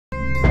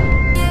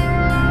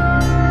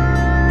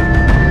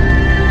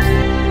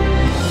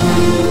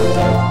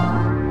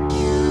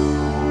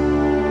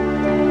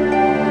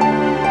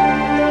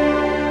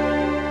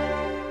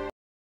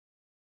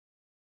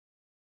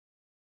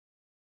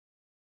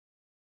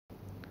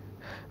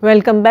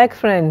Welcome back,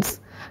 friends.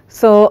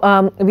 So,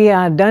 we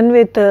are done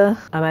with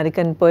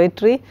American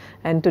poetry,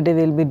 and today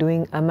we will be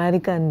doing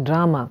American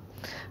drama.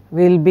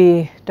 We will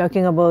be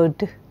talking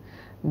about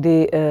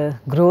the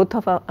growth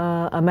of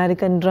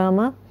American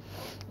drama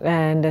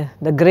and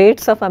the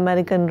greats of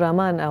American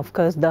drama, and of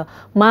course the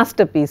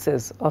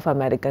masterpieces of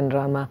American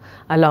drama,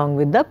 along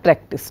with the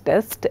practice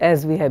test,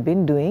 as we have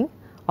been doing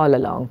all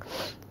along.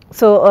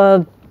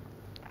 So,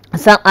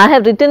 I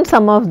have written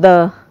some of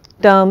the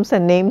terms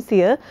and names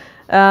here.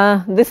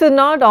 This is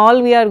not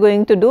all we are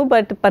going to do,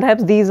 but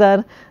perhaps these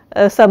are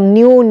some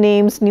new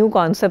names, new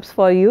concepts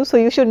for you. So,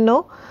 you should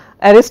know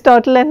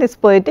Aristotle and his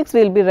Poetics,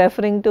 we will be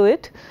referring to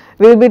it.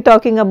 We will be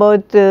talking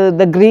about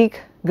the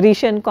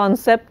Grecian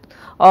concept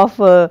of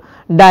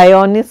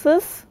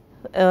Dionysus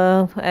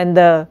and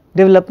the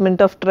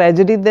development of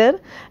tragedy there,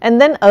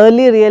 and then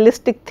early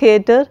realistic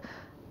theatre,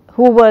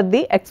 who were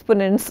the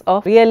exponents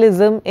of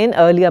realism in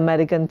early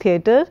American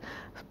theatre,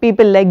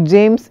 people like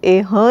James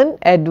A. Hearn,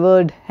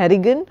 Edward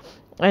Harrigan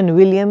and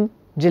William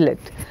Gillett.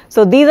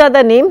 So, these are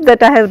the names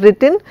that I have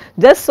written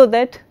just so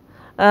that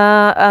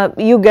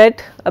you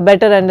get a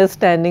better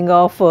understanding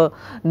of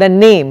the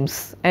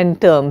names and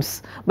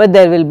terms, but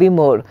there will be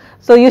more.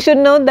 So, you should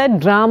know that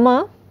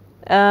drama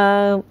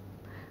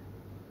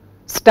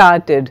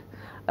started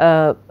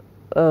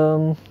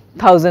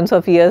thousands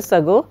of years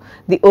ago.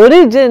 The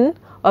origin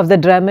of the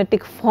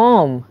dramatic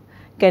form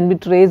can be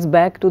traced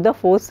back to the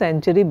 4th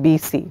century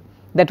BC.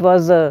 That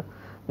was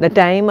the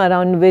time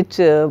around which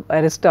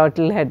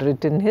Aristotle had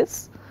written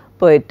his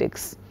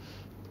Poetics.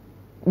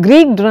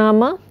 Greek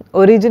drama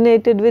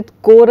originated with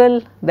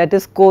choral, that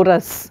is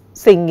chorus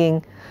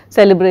singing,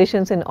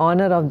 celebrations in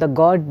honor of the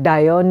god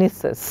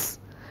Dionysus,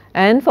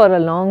 and for a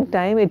long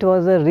time it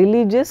was a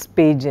religious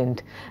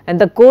pageant, and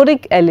the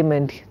choric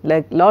element,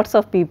 like lots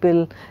of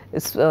people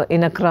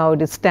in a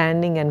crowd is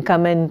standing and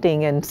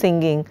commenting and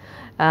singing.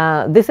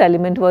 This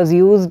element was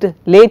used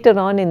later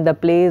on in the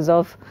plays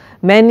of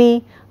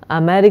many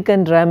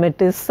American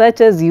dramatists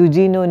such as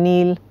Eugene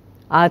O'Neill,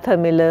 Arthur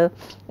Miller,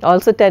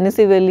 also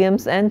Tennessee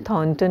Williams and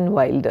Thornton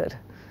Wilder.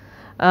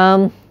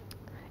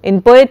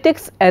 In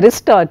Poetics,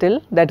 Aristotle,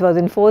 that was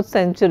in 4th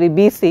century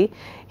BC,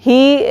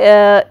 he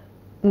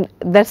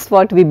that is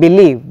what we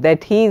believe,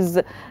 that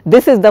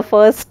this is the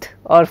first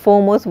or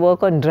foremost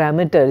work on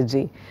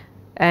dramaturgy,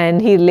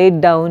 and he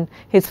laid down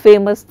his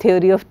famous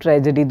theory of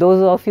tragedy.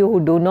 Those of you who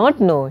do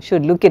not know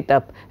should look it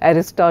up,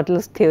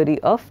 Aristotle's theory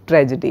of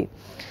tragedy,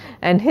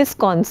 and his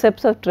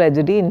concepts of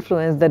tragedy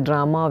influenced the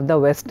drama of the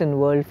Western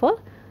world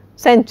for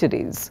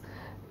centuries.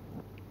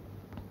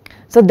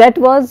 So, that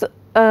was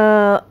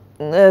the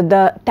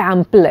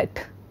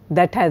template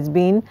that has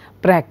been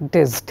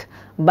practiced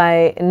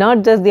by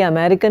not just the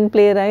American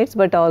playwrights,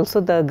 but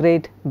also the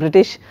great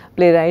British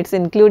playwrights,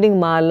 including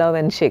Marlowe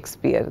and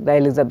Shakespeare, the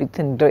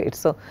Elizabethan greats.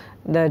 So,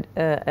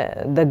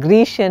 the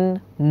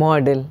Grecian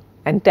model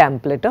and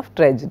template of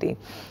tragedy.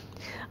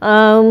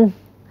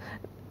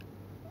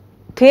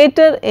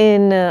 Theatre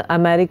in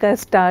America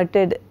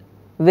started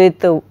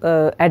with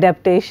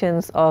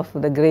adaptations of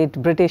the great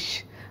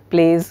British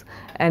plays,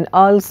 and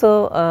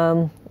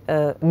also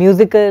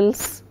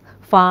musicals,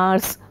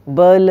 farce,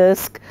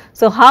 burlesque.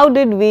 So, how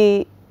did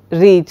we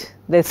reach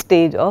the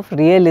stage of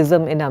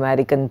realism in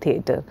American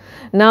theatre?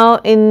 Now,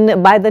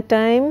 by the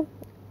time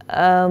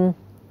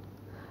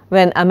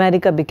when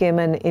America became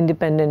an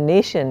independent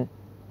nation,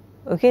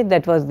 okay,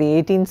 that was the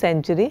 18th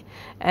century,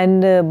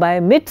 and by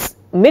mid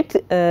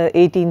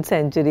 18th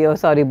century, or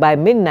sorry, by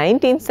mid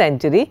 19th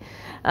century,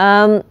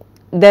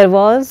 there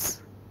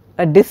was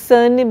a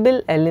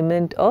discernible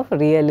element of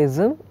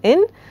realism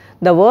in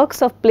the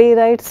works of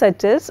playwrights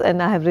such as,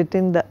 and I have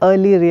written the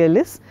early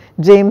realists,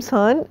 James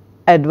Hearn,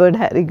 Edward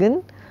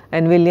Harrigan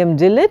and William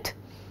Gillett.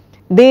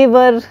 They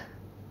were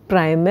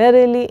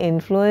primarily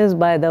influenced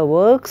by the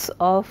works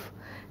of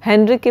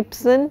Henrik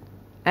Ibsen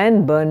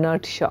and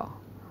Bernard Shaw.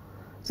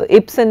 So,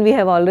 Ibsen we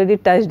have already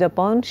touched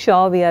upon,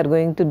 Shaw we are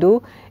going to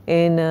do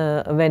in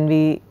when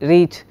we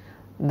reach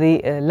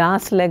the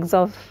last leg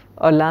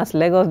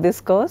of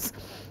this course.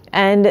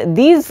 And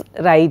these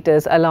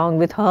writers, along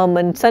with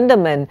Herman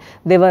Sunderman,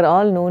 they were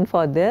all known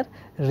for their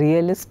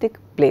realistic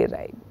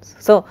playwrights.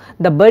 So,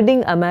 the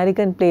budding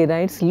American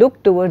playwrights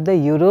looked toward the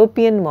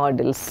European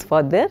models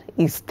for their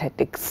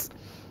aesthetics.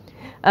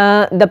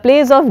 The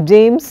plays of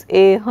James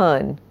A.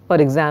 Hearn, for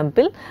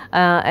example,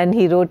 and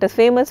he wrote a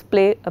famous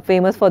play,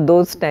 famous for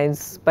those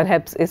times,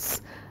 perhaps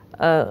is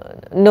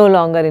no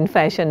longer in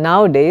fashion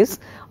nowadays.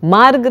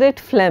 Margaret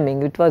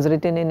Fleming, it was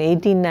written in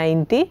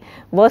 1890,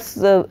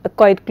 was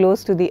quite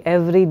close to the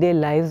everyday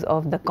lives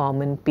of the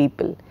common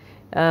people.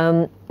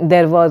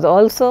 There was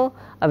also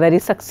a very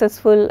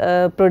successful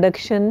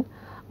production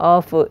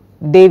of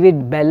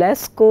David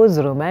Belasco's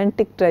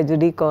romantic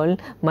tragedy called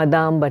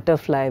Madame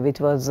Butterfly, which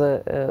was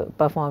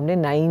performed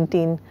in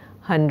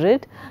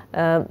 1900,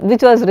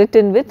 which was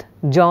written with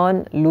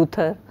John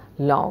Luther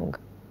Long.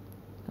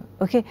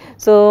 Okay.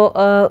 So,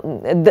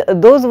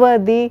 those were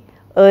the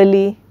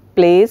early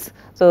plays.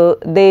 So,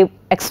 they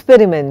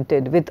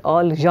experimented with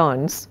all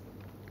genres.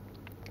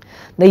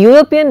 The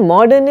European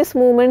modernist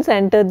movements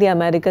entered the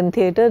American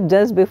theatre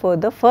just before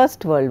the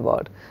First World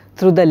War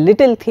through the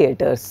little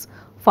theatres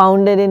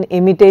founded in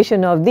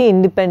imitation of the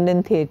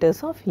independent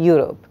theatres of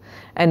Europe,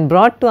 and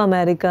brought to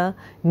America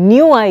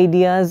new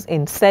ideas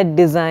in set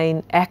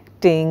design,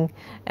 acting,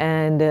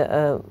 and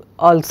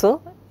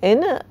also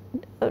in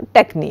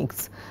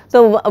techniques.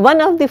 So, one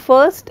of the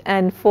first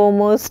and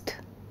foremost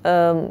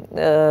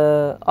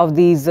of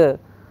these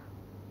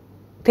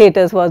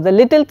theatres was the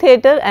Little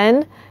Theatre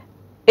and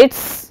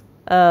its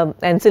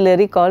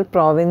ancillary called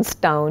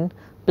Provincetown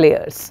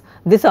Players.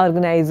 This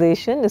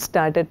organization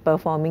started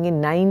performing in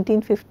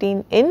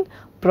 1915 in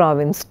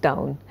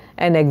Provincetown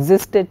and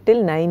existed till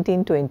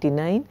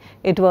 1929.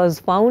 It was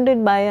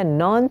founded by a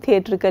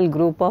non-theatrical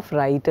group of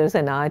writers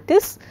and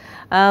artists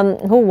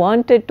who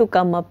wanted to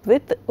come up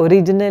with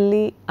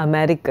originally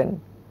American.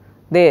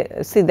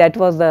 That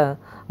was the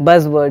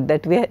buzzword,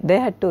 that they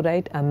had to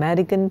write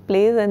American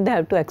plays and they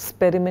had to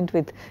experiment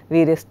with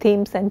various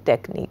themes and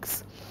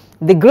techniques.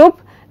 The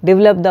group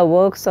developed the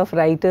works of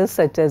writers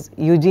such as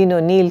Eugene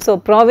O'Neill. So,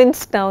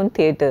 Provincetown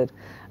Theatre,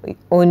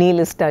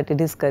 O'Neill started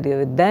his career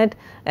with that,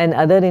 and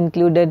other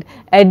included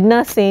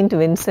Edna St.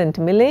 Vincent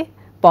Millay,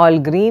 Paul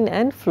Green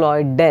and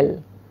Floyd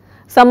Dell.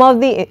 Some of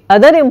the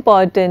other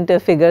important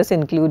figures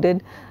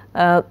included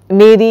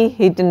Mary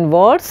Heaton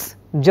Watts,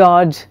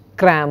 George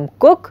Cram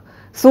Cook,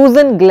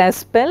 Susan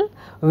Glaspell,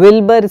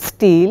 Wilbur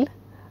Steele,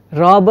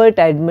 Robert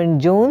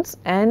Edmund Jones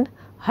and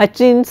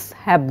Hutchins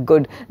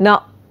Hapgood.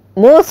 Now,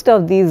 most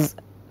of these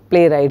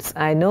playwrights,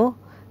 I know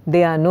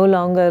they are no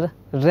longer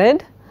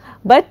read,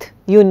 but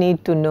you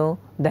need to know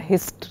the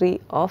history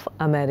of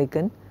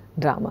American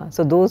drama.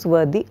 So, those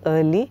were the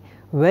early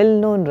well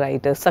known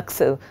writers,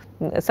 successful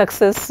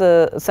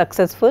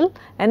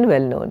and well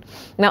known.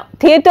 Now,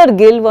 Theatre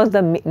Guild was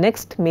the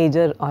next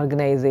major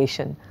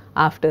organization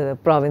after the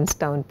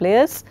Provincetown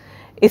Players.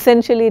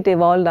 Essentially, it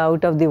evolved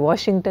out of the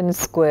Washington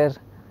Square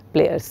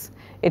Players.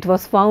 It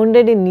was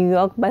founded in New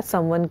York by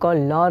someone called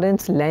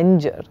Lawrence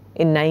Langer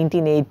in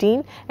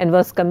 1918 and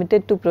was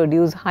committed to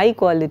produce high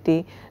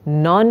quality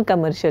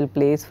non-commercial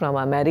plays from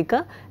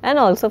America and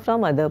also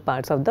from other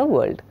parts of the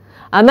world.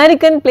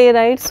 American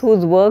playwrights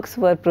whose works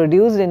were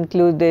produced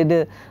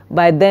included,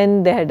 by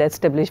then they had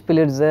established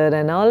Pulitzer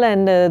and all,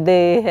 and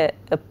there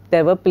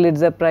were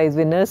Pulitzer Prize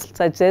winners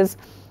such as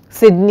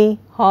Sidney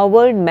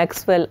Howard,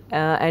 Maxwell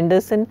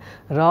Anderson,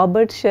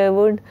 Robert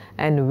Sherwood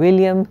and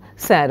William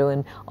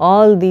Saroyan.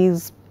 All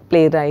these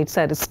playwrights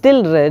are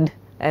still read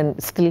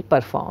and still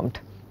performed.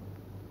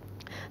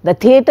 The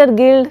Theatre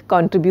Guild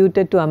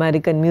contributed to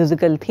American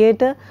musical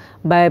theatre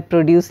by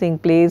producing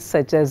plays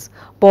such as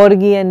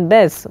Porgy and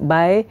Bess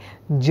by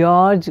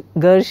George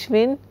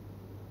Gershwin,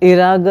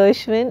 Ira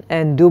Gershwin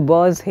and Du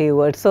Bois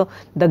Hayward. So,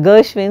 the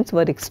Gershwins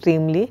were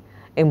extremely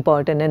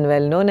important and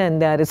well known, and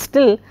they are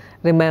still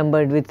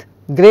remembered with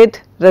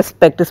great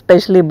respect,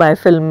 especially by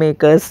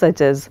filmmakers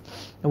such as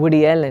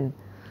Woody Allen.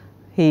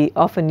 He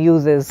often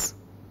uses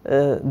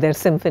their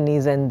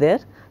symphonies and their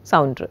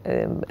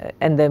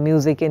and their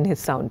music in his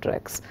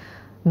soundtracks.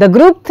 The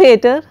group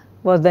theatre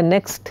was the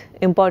next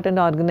important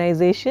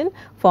organization,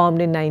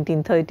 formed in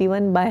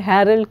 1931 by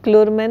Harold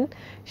Clurman,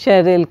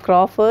 Cheryl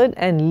Crawford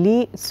and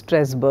Lee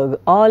Strasberg,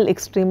 all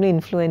extremely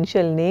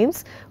influential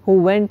names who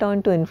went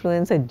on to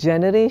influence a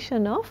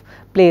generation of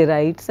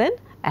playwrights and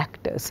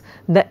actors.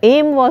 The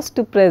aim was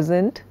to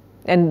present,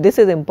 and this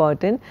is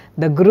important,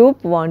 the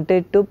group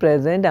wanted to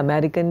present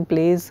American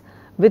plays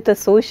with a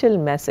social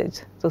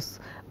message, so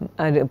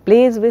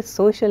plays with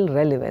social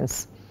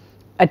relevance.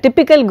 A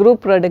typical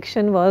group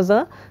production was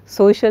a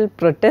social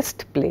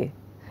protest play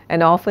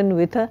and often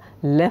with a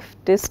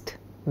leftist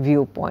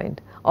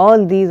viewpoint.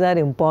 All these are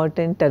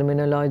important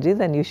terminologies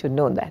and you should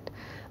know that.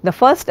 The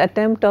first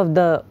attempt of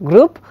the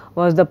group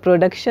was the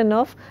production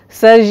of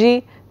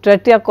Sergei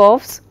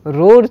Tretyakov's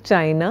Road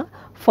China,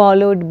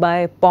 followed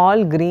by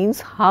Paul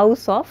Green's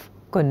House of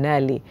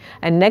Connelly,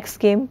 and next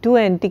came two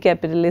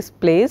anti-capitalist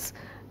plays,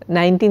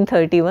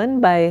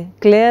 1931 by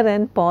Claire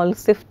and Paul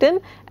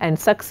Sifton and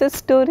Success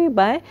Story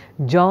by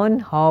John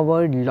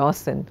Howard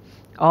Lawson.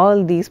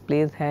 All these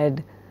plays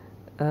had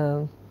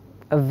a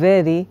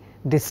very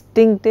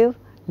distinctive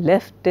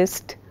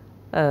leftist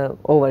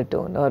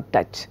overtone or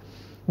touch.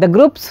 The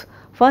group's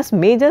first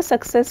major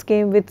success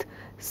came with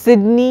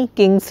Sidney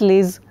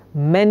Kingsley's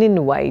Men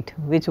in White,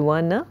 which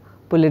won a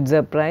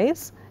Pulitzer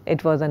Prize.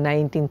 It was a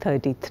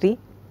 1933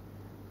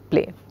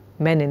 play,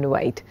 Men in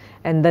White.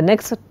 And the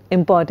next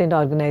important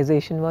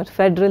organization was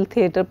Federal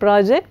Theatre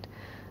Project.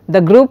 The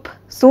group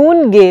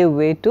soon gave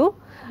way to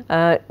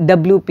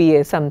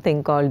WPA,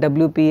 something called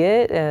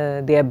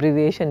WPA, the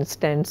abbreviation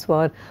stands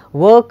for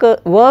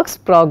Works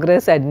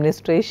Progress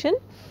Administration.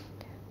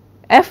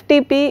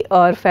 FTP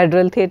or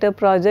Federal Theatre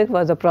Project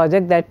was a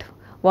project that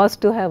was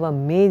to have a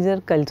major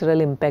cultural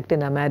impact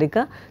in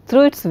America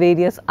through its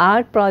various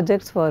art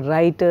projects for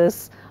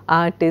writers,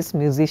 artists,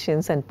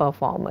 musicians and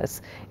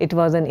performers. It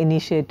was an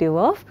initiative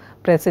of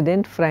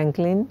President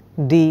Franklin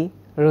D.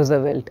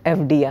 Roosevelt,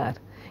 FDR.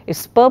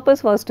 Its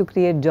purpose was to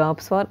create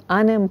jobs for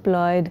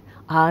unemployed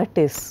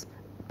artists,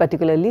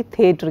 particularly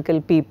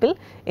theatrical people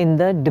in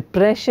the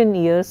Depression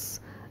years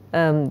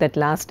that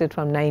lasted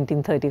from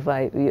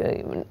 1935,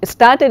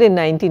 started in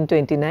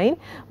 1929,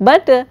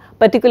 but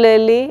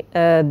particularly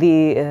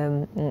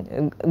the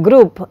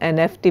group and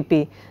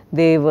FTP,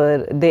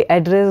 they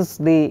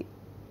addressed the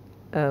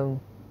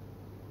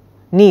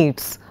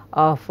needs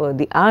of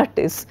the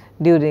artists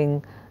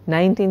during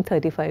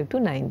 1935 to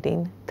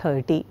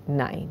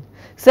 1939.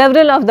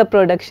 Several of the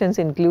productions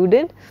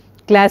included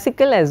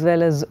classical as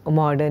well as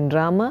modern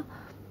drama,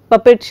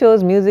 puppet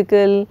shows,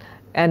 musical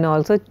and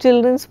also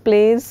children's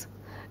plays,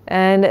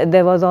 and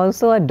there was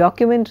also a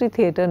documentary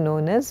theatre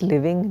known as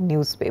Living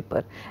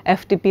Newspaper.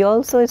 FTP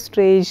also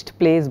staged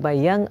plays by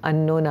young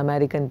unknown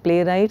American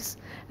playwrights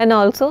and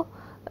also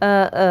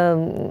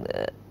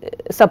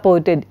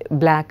supported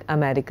Black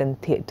American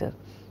theatre.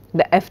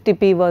 The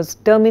FTP was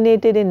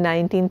terminated in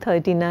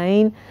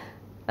 1939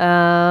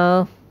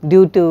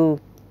 due to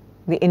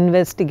the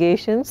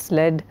investigations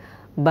led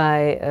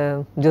by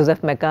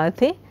Joseph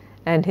McCarthy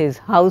and his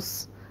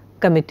House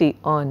Committee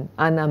on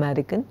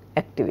Un-American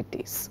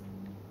Activities.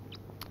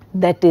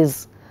 That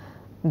is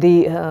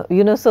the,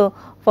 so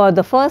for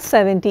the first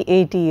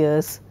 70-80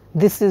 years,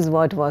 this is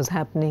what was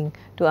happening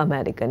to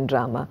American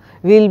drama.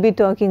 We will be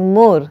talking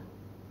more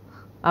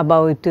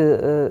about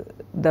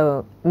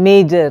the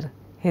major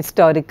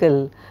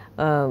historical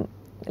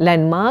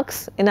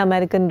landmarks in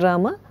American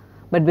drama,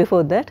 but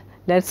before that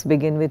let us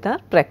begin with our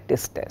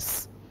practice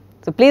tests.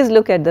 So, please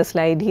look at the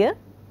slide here.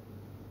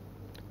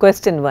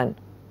 Question 1.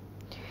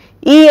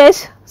 E.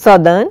 H.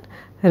 Southern,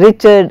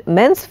 Richard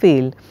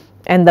Mansfield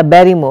and the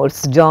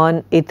Barrymores,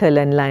 John, Ethel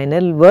and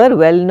Lionel were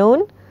well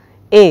known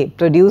A.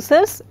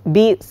 producers,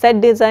 B.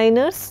 set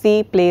designers,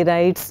 C.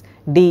 playwrights,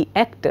 D.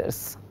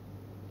 actors.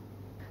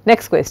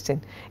 Next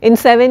question. In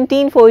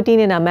 1714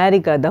 in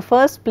America, the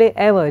first play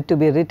ever to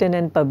be written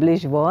and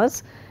published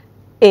was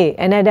A.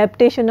 an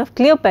adaptation of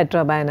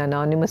Cleopatra by an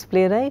anonymous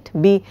playwright,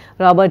 B.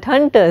 Robert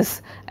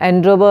Hunter's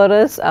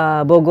Androborous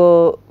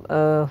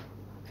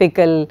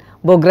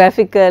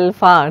Bographical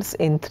farce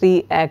in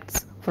 3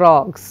 acts,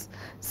 Frogs,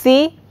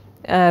 C.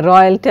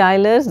 Royal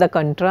Tyler's The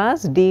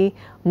Contrast, D.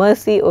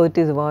 Mercy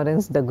Otis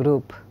Warren's The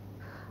Group.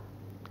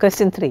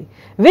 Question 3.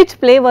 Which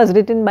play was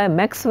written by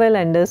Maxwell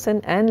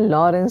Anderson and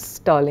Lawrence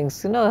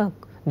Stallings,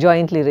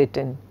 jointly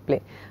written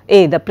play?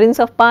 A. The Prince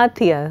of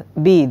Parthia,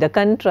 B. The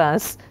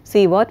Contrast,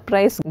 C. What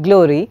Price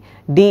Glory,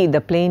 D.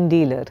 The Plain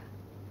Dealer.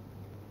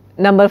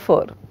 Number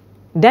 4.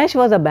 Dash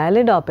was a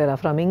ballad opera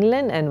from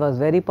England and was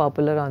very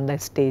popular on the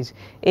stage.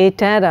 A.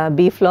 Tara,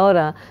 B.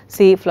 Flora,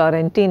 C.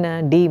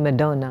 Florentina, D.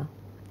 Madonna.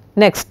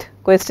 Next,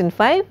 question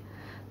 5.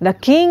 The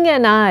King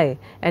and I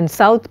and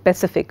South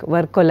Pacific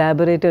were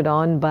collaborated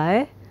on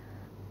by,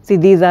 see,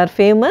 these are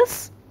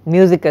famous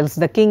musicals,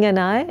 The King and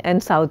I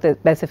and South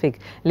Pacific.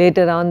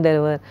 Later on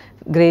there were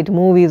great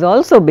movies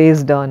also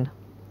based on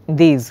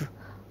these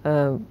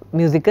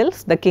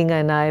musicals, The King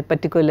and I,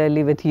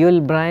 particularly with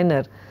Yul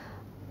Brynner.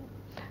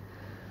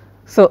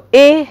 So,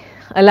 A.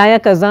 Elia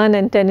Kazan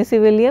and Tennessee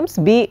Williams,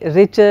 B.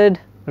 Richard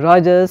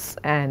Rogers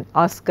and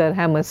Oscar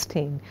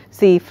Hammerstein,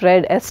 C.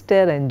 Fred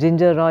Astaire and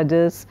Ginger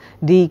Rogers,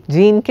 D.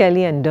 Gene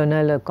Kelly and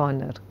Donald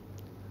O'Connor.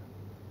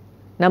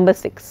 Number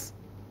 6.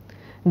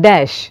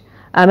 Dash,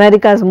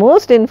 America's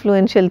most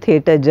influential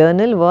theatre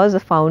journal, was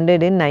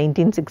founded in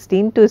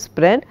 1916 to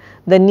spread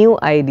the new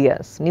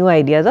ideas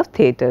of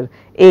theatre.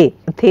 A.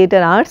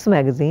 Theatre Arts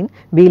Magazine,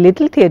 B.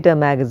 Little Theatre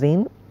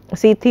Magazine,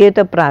 C.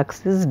 Theatre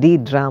Praxis, D.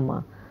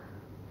 Drama.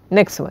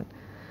 Next one.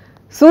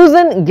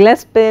 Susan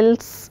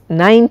Glaspell's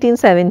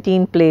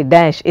 1917 play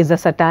Dash is a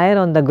satire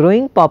on the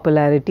growing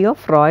popularity of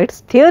Freud's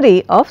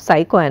theory of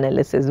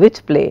psychoanalysis.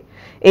 Which play?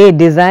 A.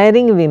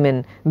 Desiring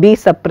Women, B.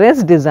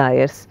 Suppressed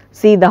Desires,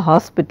 C. The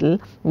Hospital,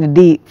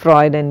 D.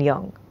 Freud and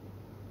Jung.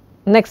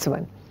 Next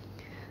one.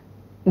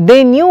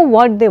 They Knew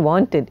What They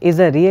Wanted is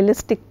a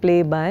realistic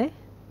play by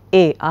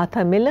A.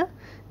 Arthur Miller,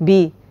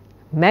 B.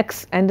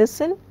 Max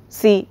Anderson,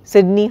 C.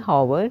 Sidney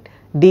Howard,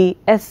 D.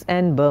 S.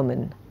 N.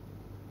 Berman.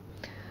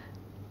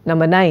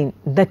 Number 9.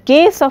 The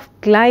Case of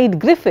Clyde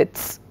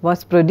Griffiths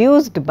was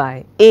produced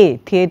by A.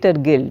 Theatre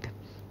Guild,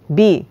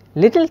 B.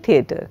 Little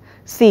Theatre,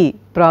 C.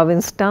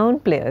 Provincetown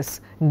Players,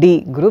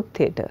 D. Group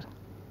Theatre.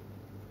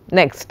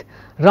 Next,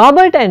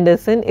 Robert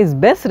Anderson is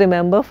best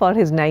remembered for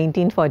his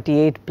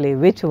 1948 play.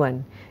 Which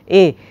one?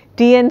 A.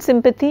 Tea and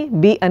Sympathy,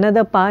 B.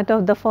 Another Part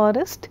of the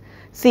Forest,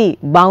 C.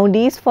 Bound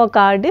East for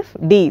Cardiff,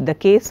 D. The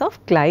Case of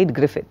Clyde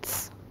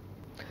Griffiths.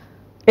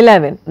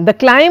 11. The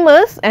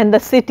Climbers and the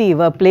City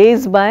were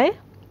plays by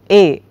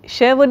A.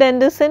 Sherwood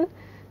Anderson,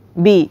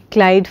 B.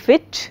 Clyde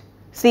Fitch,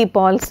 C.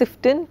 Paul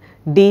Sifton,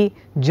 D.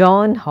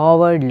 John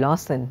Howard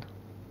Lawson.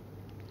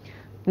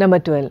 Number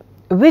 12.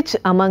 Which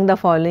among the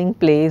following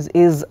plays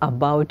is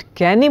about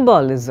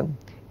cannibalism?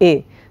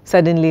 A.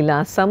 Suddenly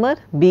Last Summer,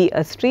 B.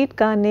 A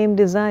Streetcar Named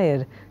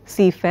Desire,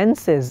 C.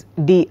 Fences,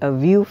 D. A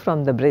View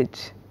from the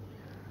Bridge.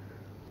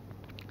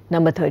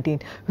 Number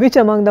 13. Which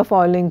among the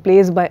following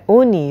plays by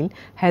O'Neill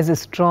has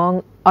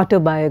strong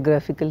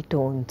autobiographical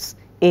tones?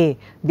 A.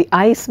 The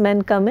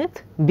Iceman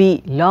Cometh,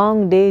 B.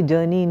 Long Day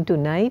Journey into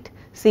Night,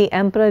 C.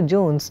 Emperor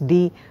Jones.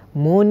 D.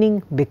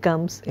 Morning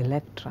becomes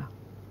Electra.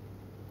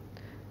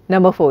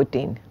 Number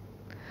 14.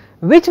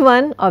 Which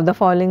one of the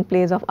following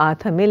plays of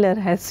Arthur Miller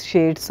has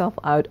shades of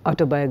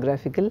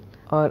autobiographical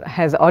or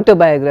has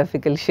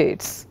autobiographical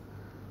shades?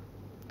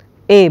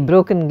 A.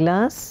 Broken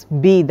Glass.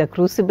 B. The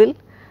Crucible.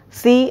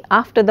 C.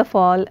 After the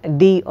Fall.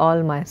 D.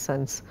 All My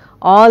Sons.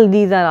 All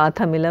these are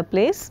Arthur Miller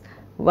plays.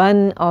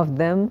 One of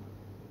them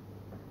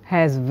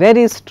has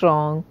very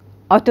strong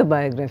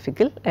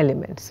autobiographical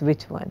elements.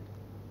 Which one?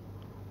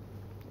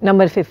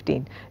 Number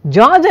 15.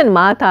 George and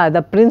Martha are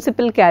the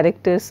principal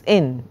characters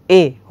in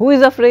A. Who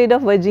is Afraid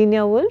of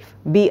Virginia Woolf?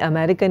 B.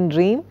 American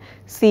Dream.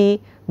 C.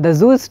 The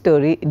Zoo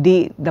Story.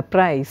 D. The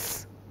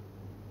Price.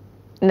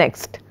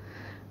 Next.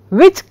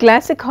 Which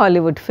classic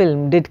Hollywood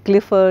film did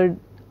Clifford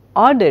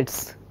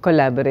Odets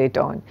collaborate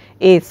on?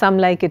 A. Some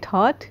Like It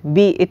Hot.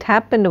 B. It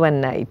Happened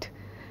One Night.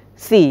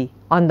 C.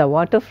 On the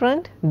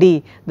Waterfront.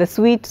 D. The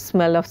Sweet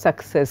Smell of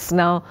Success.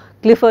 Now,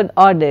 Clifford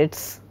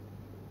Odets,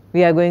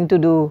 we are going to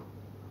do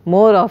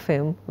more of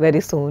him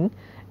very soon,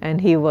 and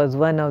he was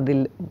one of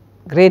the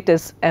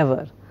greatest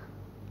ever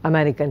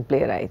American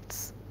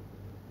playwrights.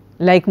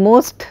 Like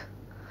most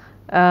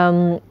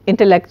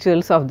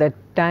intellectuals of that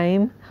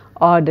time,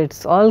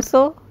 Odets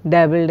also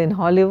dabbled in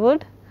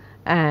Hollywood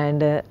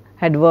and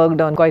had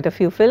worked on quite a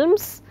few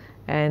films,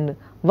 and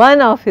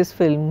one of his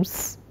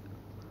films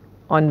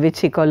on which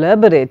he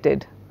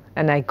collaborated,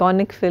 an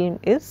iconic film,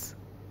 is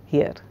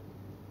here.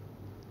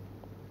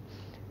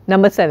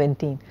 Number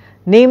 17.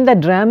 Name the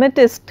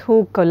dramatist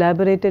who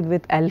collaborated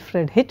with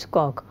Alfred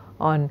Hitchcock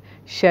on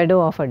Shadow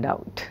of a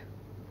Doubt.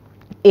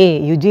 A.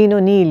 Eugene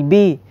O'Neill.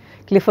 B.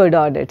 Clifford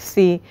Odets.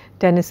 C.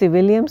 Tennessee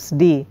Williams.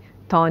 D.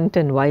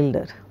 Thornton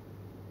Wilder.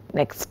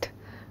 Next.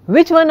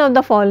 Which one of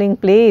the following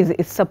plays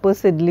is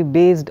supposedly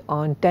based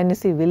on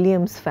Tennessee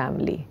Williams'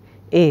 family?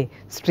 A.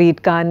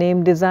 Streetcar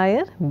Named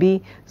Desire.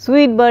 B.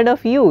 Sweet Bird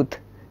of Youth.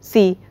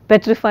 C.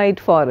 Petrified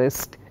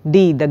Forest.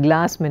 D. The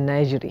Glass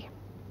Menagerie.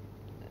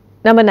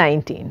 Number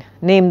 19.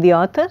 Name the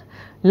author.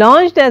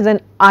 Launched as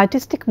an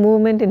artistic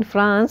movement in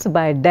France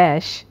by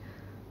dash,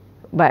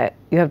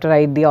 you have to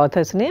write the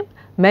author's name.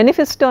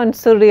 Manifesto on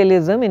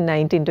Surrealism in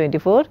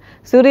 1924.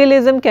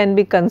 Surrealism can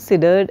be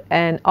considered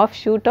an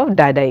offshoot of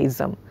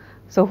Dadaism.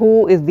 So,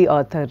 who is the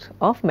author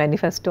of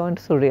Manifesto on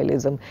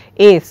Surrealism?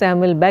 A.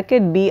 Samuel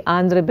Beckett. B.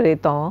 Andre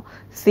Breton.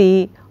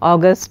 C.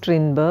 August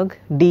Strindberg.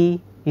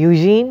 D.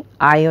 Eugene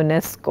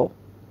Ionesco.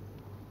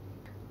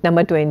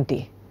 Number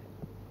 20.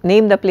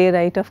 Name the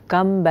playwright of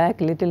Come Back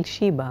Little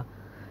Sheba,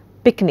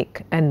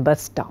 Picnic and Bus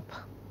Stop.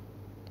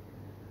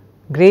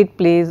 Great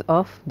plays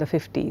of the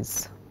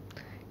 50s.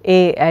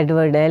 A.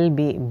 Edward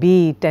Albee.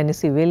 B.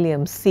 Tennessee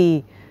Williams.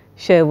 C.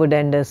 Sherwood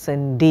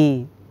Anderson.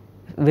 D.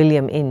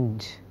 William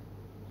Inge.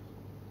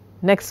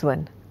 Next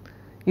one.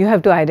 You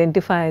have to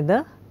identify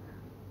the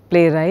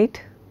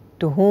playwright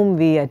to whom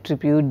we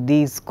attribute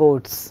these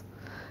quotes.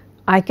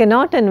 I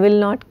cannot and will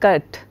not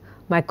cut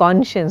my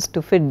conscience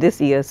to fit this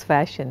year's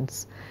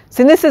fashions.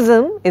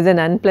 Cynicism is an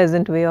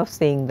unpleasant way of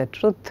saying the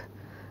truth.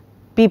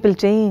 People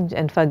change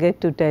and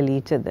forget to tell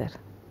each other.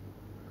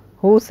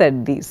 Who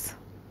said these?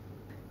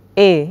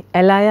 A.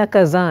 Elia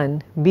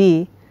Kazan.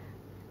 B.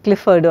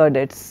 Clifford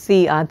Odets.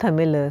 C. Arthur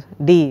Miller.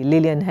 D.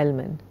 Lillian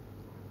Hellman.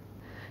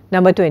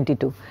 Number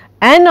 22.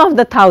 Anne of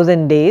the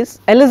Thousand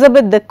Days,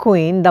 Elizabeth the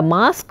Queen, The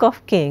Mask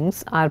of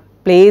Kings are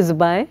plays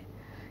by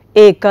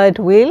A. Kurt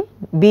Weill.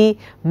 B.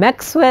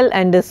 Maxwell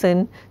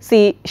Anderson.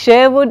 C.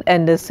 Sherwood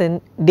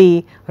Anderson.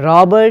 D.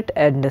 Robert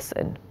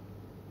Anderson.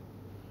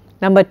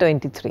 Number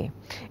 23.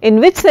 In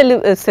which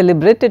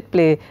celebrated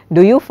play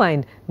do you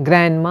find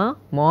Grandma,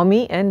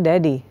 Mommy and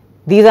Daddy?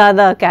 These are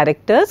the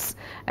characters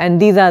and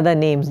these are the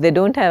names. They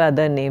do not have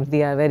other names.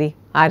 They are very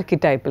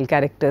archetypal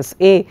characters.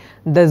 A.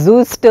 The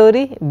Zoo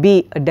Story.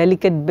 B. A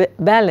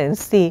Delicate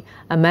Balance. C.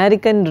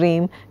 American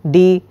Dream.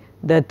 D.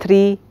 The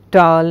Three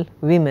Tall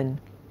Women.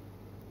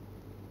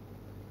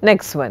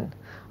 Next one,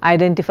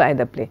 identify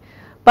the play.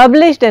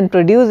 Published and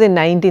produced in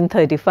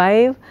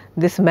 1935,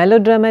 this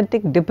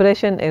melodramatic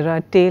Depression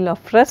era tale of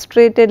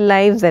frustrated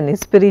lives and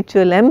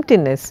spiritual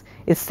emptiness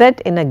is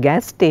set in a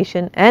gas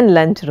station and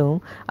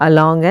lunchroom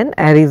along an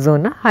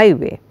Arizona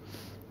highway.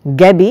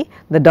 Gabby,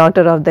 the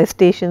daughter of the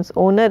station's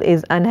owner,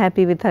 is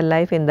unhappy with her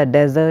life in the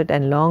desert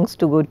and longs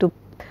to go to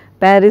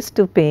Paris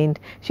to paint.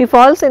 She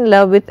falls in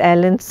love with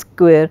Alan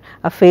Square,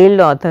 a failed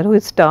author who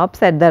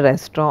stops at the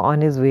restaurant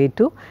on his way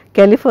to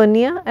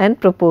California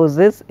and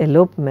proposes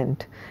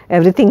elopement.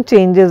 Everything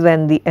changes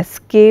when the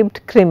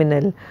escaped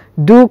criminal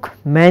Duke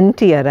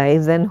Manty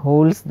arrives and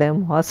holds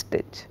them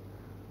hostage.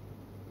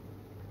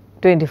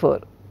 24.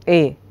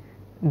 A.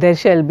 There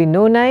Shall Be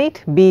No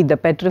Night. B. The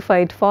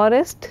Petrified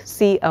Forest.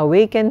 C.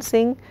 Awake and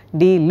Sing.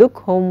 D. Look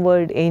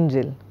Homeward,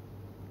 Angel.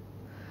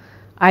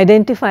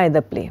 Identify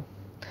the play.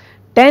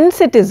 10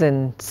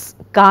 citizens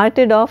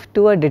carted off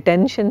to a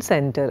detention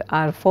center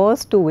are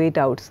forced to wait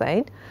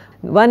outside.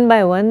 One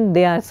by one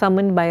they are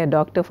summoned by a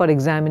doctor for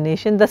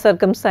examination. The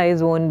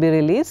circumcised won't be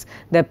released,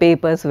 their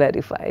papers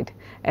verified.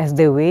 As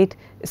they wait,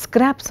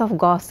 scraps of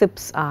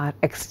gossips are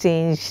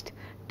exchanged.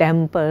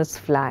 tempers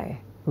fly.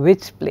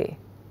 Which play?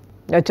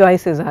 Your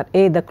choices are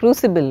A. The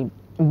Crucible,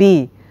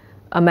 B.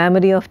 A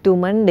Memory of Two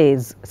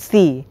Mondays,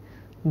 C.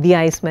 The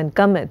Iceman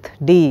Cometh,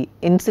 D.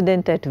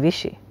 Incident at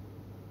Vichy.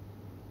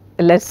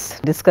 Let us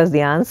discuss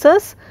the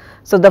answers.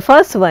 So, the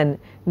first one,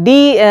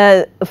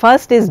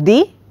 first is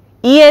D.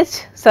 E.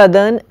 H.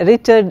 Southern,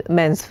 Richard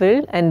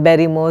Mansfield and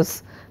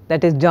Barrymore's,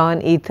 that is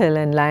John, Ethel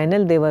and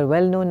Lionel, they were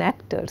well known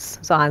actors.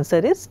 So, answer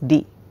is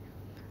D.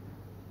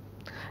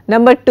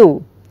 Number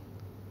 2,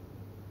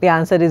 the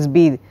answer is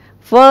B.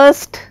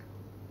 First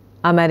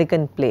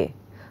American play,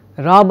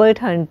 Robert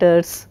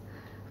Hunter's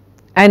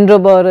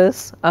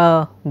Androborous,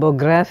 a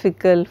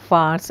biographical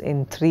farce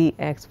in 3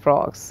 acts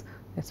frogs.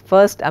 It is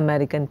first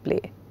American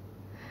play.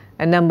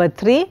 And number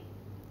 3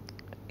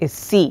 is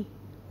C.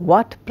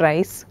 What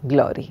Price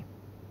Glory.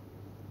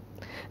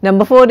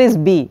 Number 4 is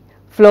B.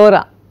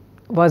 Flora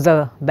was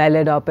a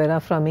ballad opera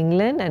from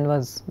England and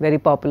was very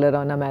popular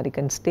on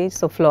American stage.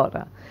 So,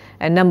 Flora.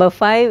 And number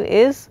 5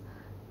 is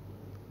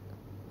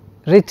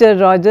Richard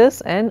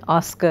Rogers and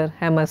Oscar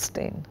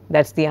Hammerstein.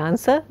 That is the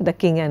answer. The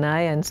King and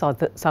I and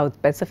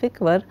South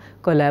Pacific were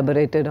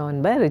collaborated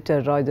on by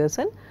Richard Rogers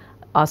and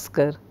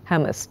Oscar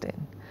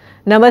Hammerstein.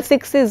 Number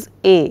 6 is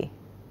A.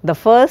 The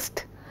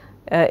first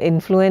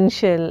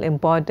influential,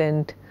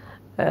 important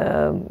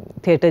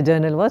theatre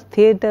journal was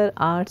Theatre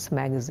Arts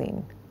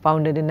Magazine,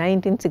 founded in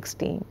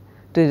 1916.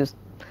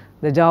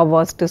 The job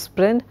was to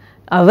spread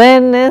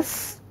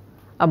awareness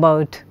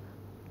about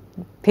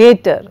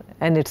theatre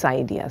and its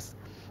ideas.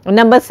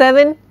 Number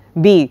 7,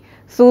 B.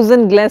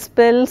 Susan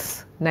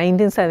Glaspell's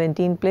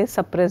 1917 play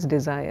Suppressed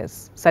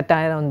Desires,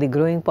 satire on the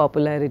growing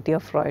popularity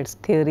of Freud's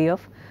theory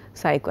of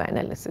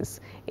psychoanalysis.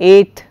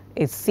 8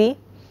 is C.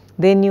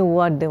 They Knew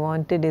What They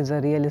Wanted is a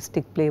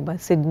realistic play by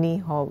Sidney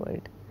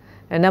Howard.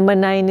 And number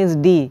 9 is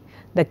D.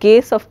 The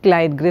Case of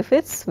Clyde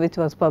Griffiths, which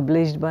was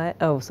produced by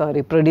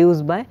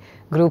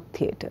Group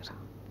Theatre.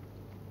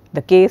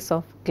 The Case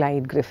of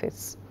Clyde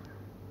Griffiths.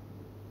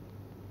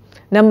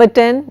 Number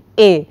 10,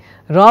 A.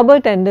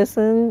 Robert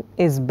Anderson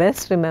is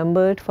best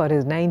remembered for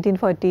his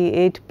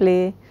 1948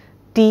 play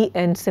Tea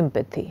and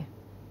Sympathy.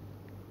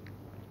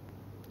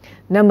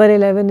 Number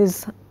 11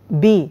 is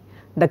B.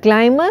 The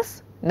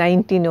Climbers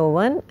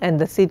 1901 and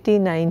The City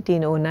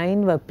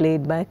 1909 were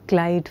played by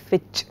Clyde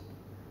Fitch.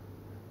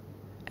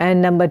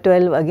 And number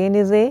 12 again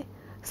is A.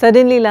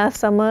 Suddenly Last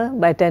Summer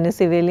by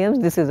Tennessee Williams.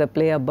 This is a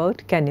play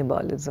about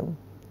cannibalism.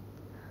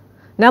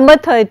 Number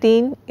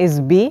 13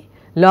 is B.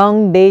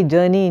 Long Day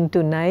Journey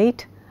into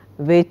Night,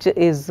 which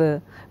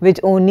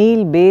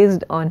O'Neill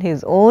based on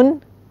his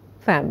own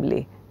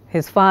family.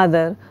 His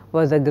father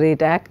was a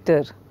great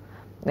actor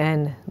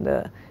and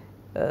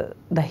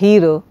the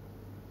hero,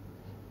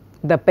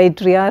 the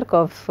patriarch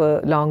of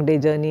Long Day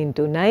Journey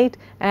into Night,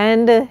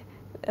 and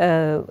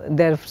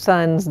their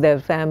sons, their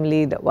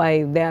family, the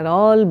wife, they are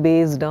all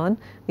based on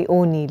the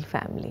O'Neill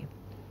family.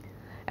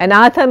 And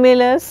Arthur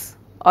Miller's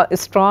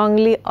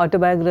strongly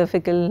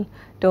autobiographical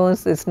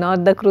tones is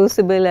not The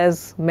Crucible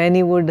as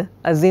many would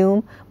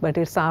assume, but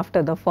it is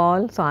After the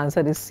Fall. So,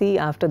 answer is C,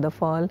 After the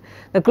Fall.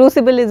 The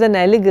Crucible is an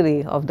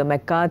allegory of the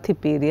McCarthy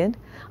period.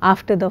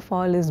 After the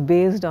Fall is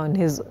based on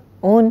his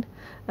own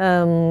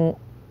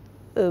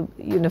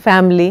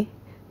family,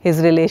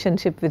 his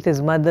relationship with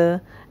his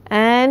mother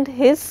and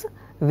his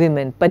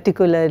women,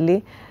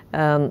 particularly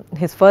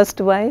his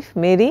first wife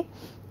Mary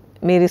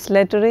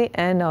Slattery,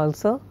 and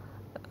also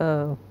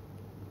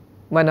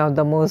one of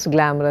the most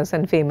glamorous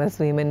and famous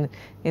women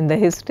in the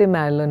history,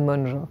 Marilyn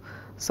Monroe.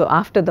 So,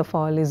 After the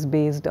Fall is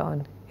based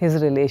on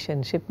his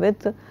relationship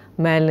with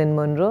Marilyn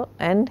Monroe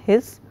and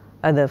his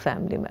other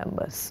family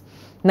members.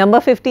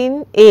 Number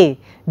 15, A.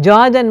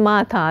 George and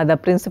Martha are the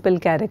principal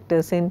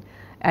characters in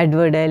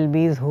Edward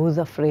Albee's Who's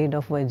Afraid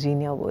of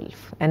Virginia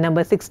Woolf. And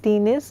number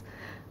 16 is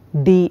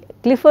D.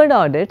 Clifford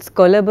Odets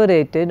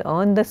collaborated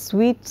on The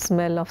Sweet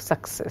Smell of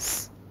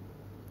Success,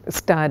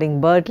 starring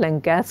Burt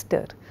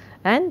Lancaster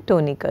and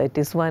Tony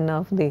Curtis, one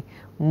of the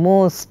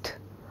most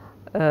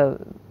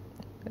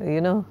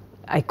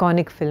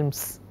iconic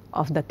films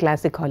of the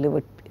classic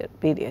Hollywood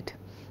period.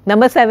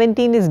 Number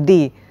 17 is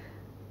D.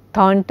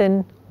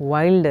 Thornton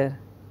Wilder,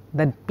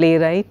 the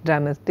playwright,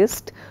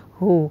 dramatist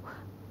who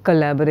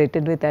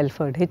collaborated with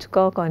Alfred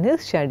Hitchcock on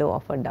his Shadow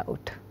of a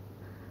Doubt.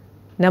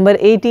 Number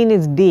 18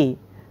 is D.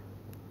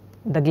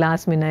 The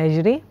Glass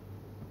Menagerie,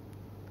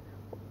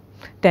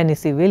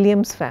 Tennessee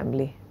Williams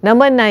family.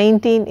 Number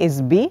 19 is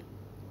B.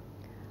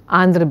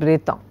 Andre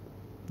Breton.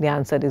 The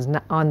answer is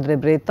Andre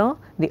Breton,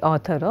 the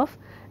author of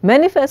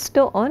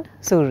Manifesto on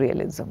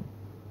Surrealism.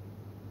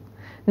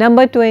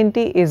 Number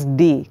 20 is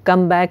D.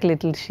 Come Back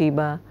Little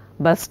Sheba,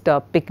 Bus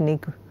Stop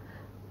Picnic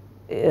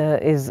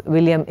is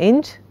William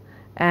Inge,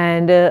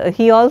 and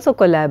he also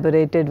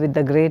collaborated with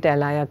the great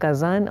Elia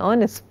Kazan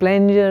on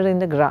Splendor in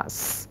the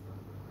Grass.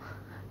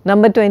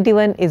 Number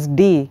 21 is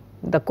D.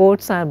 The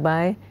quotes are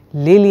by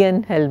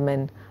Lillian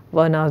Hellman,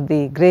 one of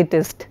the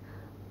greatest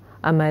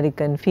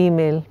American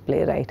female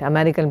playwright,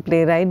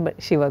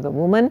 but she was a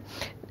woman.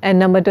 And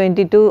number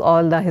 22,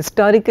 all the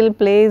historical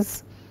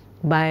plays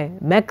by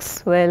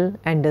Maxwell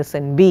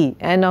Anderson. B.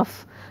 Anne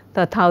of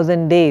the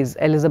Thousand Days,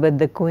 Elizabeth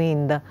the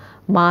Queen, The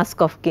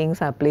Mask of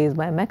Kings are plays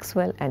by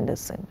Maxwell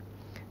Anderson.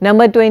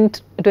 Number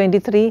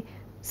 23.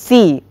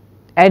 C.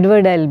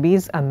 Edward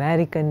Albee's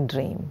American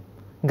Dream,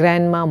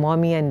 Grandma,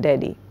 Mommy and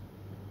Daddy.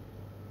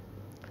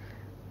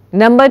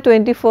 Number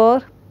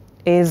 24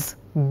 is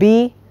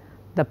B.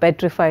 The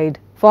Petrified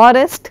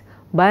Forest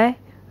by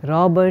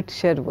Robert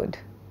Sherwood.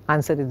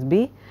 Answer is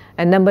B.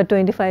 And number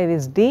 25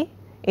 is D.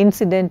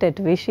 Incident at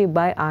Vichy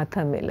by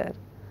Arthur Miller.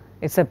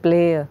 It's a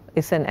play,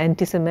 it's an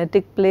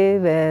anti-Semitic play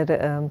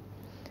where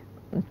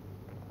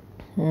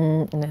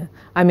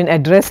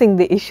addressing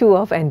the issue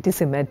of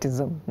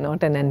anti-Semitism,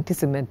 not an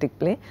anti-Semitic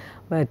play,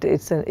 but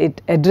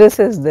it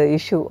addresses the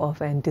issue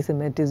of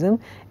anti-Semitism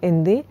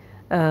in the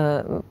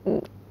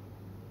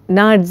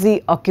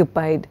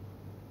Nazi-occupied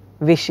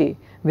Vichy,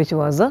 which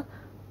was a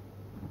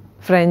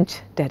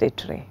French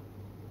territory.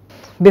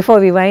 Before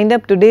we wind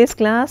up today's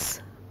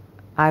class,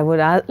 I would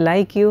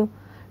like you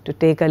to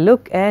take a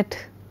look at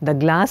the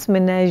Glass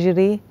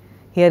Menagerie.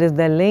 Here is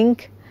the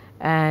link,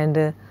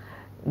 and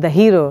the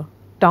hero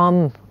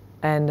Tom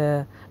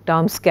and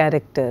Tom's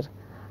character,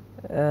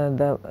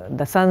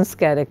 the son's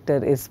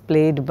character is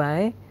played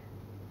by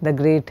the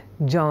great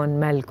John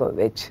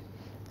Malkovich.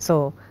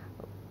 So,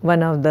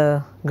 one of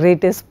the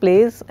greatest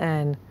plays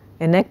and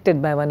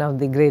enacted by one of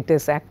the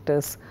greatest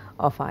actors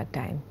of our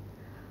time.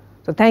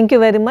 So, thank you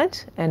very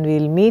much, and we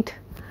will meet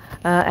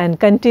and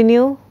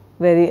continue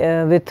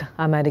with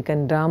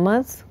American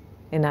dramas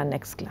in our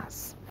next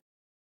class.